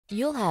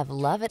You'll have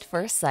love at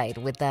first sight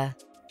with the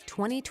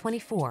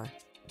 2024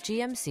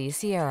 GMC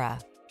Sierra.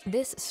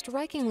 This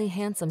strikingly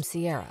handsome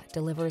Sierra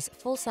delivers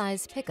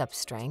full-size pickup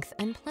strength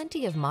and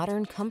plenty of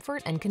modern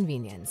comfort and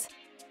convenience.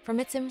 From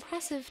its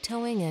impressive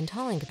towing and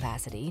hauling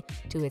capacity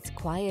to its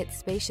quiet,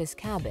 spacious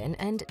cabin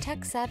and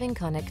tech-savvy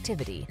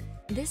connectivity,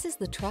 this is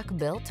the truck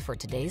built for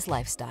today's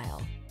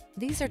lifestyle.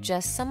 These are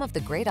just some of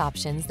the great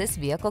options this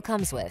vehicle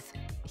comes with: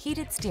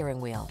 heated steering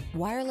wheel,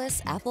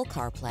 wireless Apple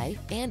CarPlay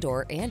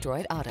and/or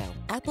Android Auto,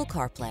 Apple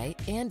CarPlay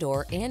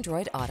and/or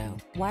Android Auto,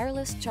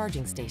 wireless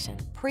charging station,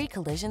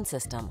 pre-collision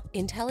system,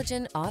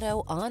 intelligent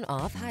auto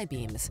on-off high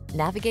beams,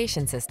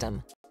 navigation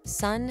system,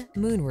 sun,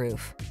 moonroof,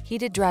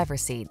 heated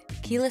driver's seat,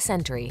 keyless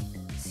entry.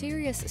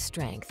 Serious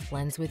strength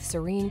blends with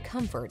serene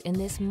comfort in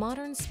this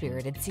modern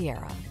spirited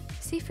Sierra.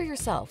 See for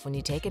yourself when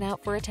you take it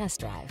out for a test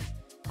drive.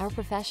 Our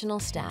professional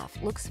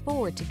staff looks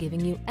forward to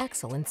giving you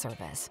excellent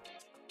service.